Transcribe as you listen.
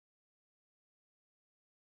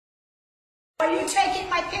Are you taking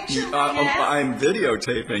my picture right now? I'm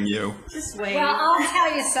videotaping you. Just wait. Well, I'll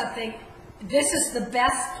tell you something. This is the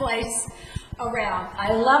best place around.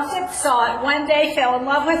 I loved it, saw it one day, fell in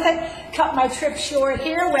love with it, cut my trip short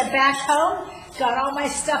here, went back home, got all my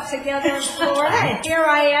stuff together in Florida, and here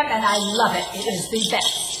I am, and I love it. It is the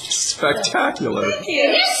best. Spectacular. Thank you.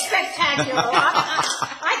 It is spectacular.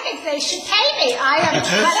 I think they should pay me.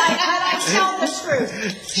 I tell the truth.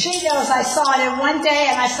 She knows I saw it in one day,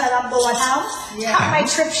 and I said, I'm going home. Yeah. Cut my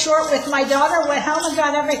trip short with my daughter, went home and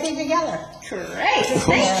got everything together. Great.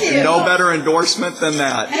 Thank you. No better endorsement than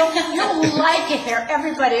that. You'll like it here.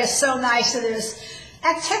 Everybody is so nice. And there's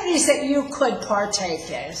activities that you could partake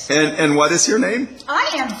in. And what is your name?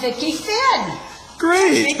 I am Vicki Finn.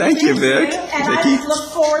 Great. Thank you, Vic. And Vicki. I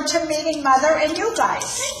look forward to meeting Mother and you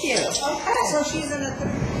guys. Thank you. Okay. So she's in a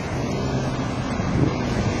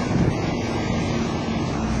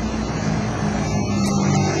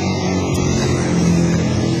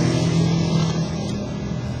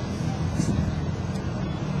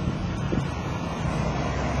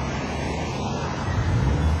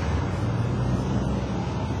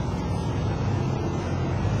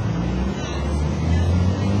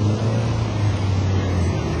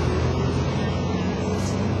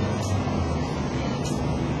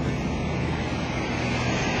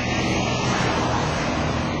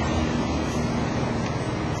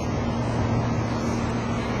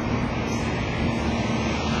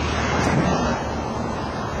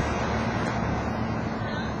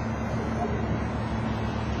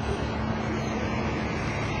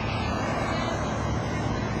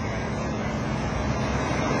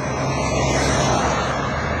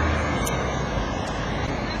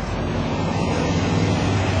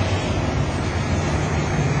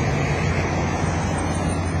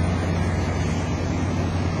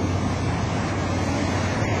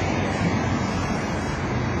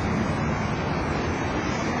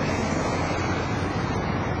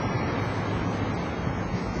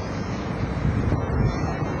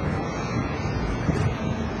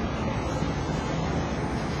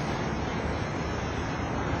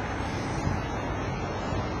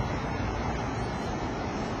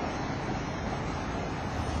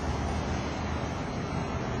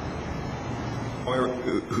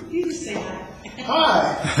You just say hi.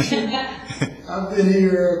 Hi. I've been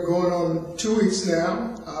here going on 2 weeks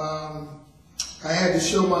now. I had to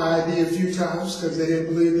show my ID a few times because they didn't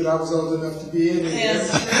believe that I was old enough to be in here. Yes.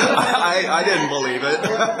 I didn't believe it.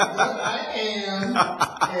 But I am.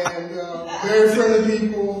 And very friendly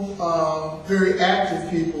people, very active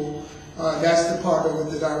people. That's the part of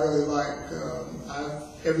it that I really like.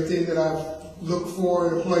 Everything that I've looked for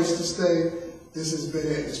in a place to stay, this has been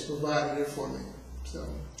it. It's provided it for me. So.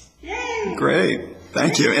 Yay! Great.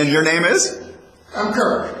 Thank you. And your name is? I'm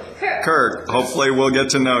Kirk. Kurt. Hopefully we'll get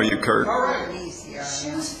to know you, Kurt. All right.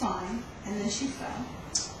 She was fine, and then she fell,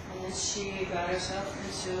 and then she got herself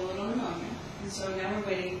into a little pneumonia, and so now we're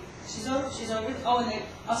waiting. She's over. Oh, and they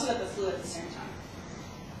also got the flu at the same time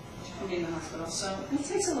from being in the hospital. So it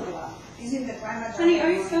takes a little while. Honey,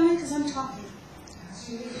 are you filming? Because I'm talking.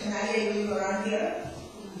 Can I get you around here?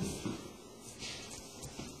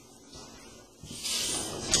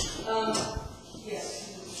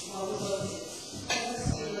 Yes. Well, we'll go.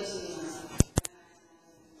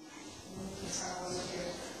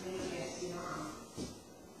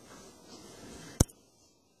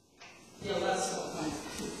 Yeah, that's the point.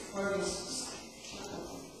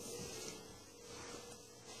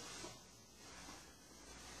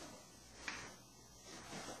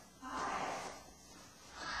 Hi.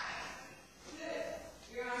 Good.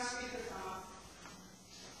 You're on speakerphone.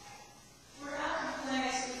 We're out in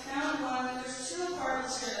place. We found one. There's 2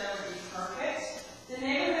 apartments here that would be perfect. The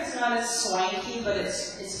neighborhood's not as swanky, but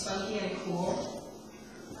it's funky and cool.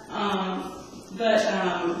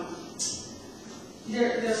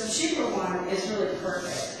 The cheaper one is really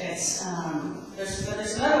perfect. It's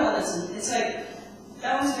there's another one it's like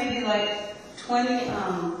that one's maybe like 20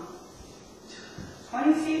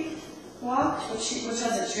 feet walk, which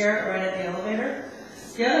has a chair right at the elevator.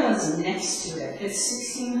 The other one's next to it. It's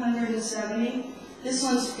 1,670. This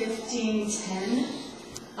one's 1,510,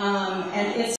 and it's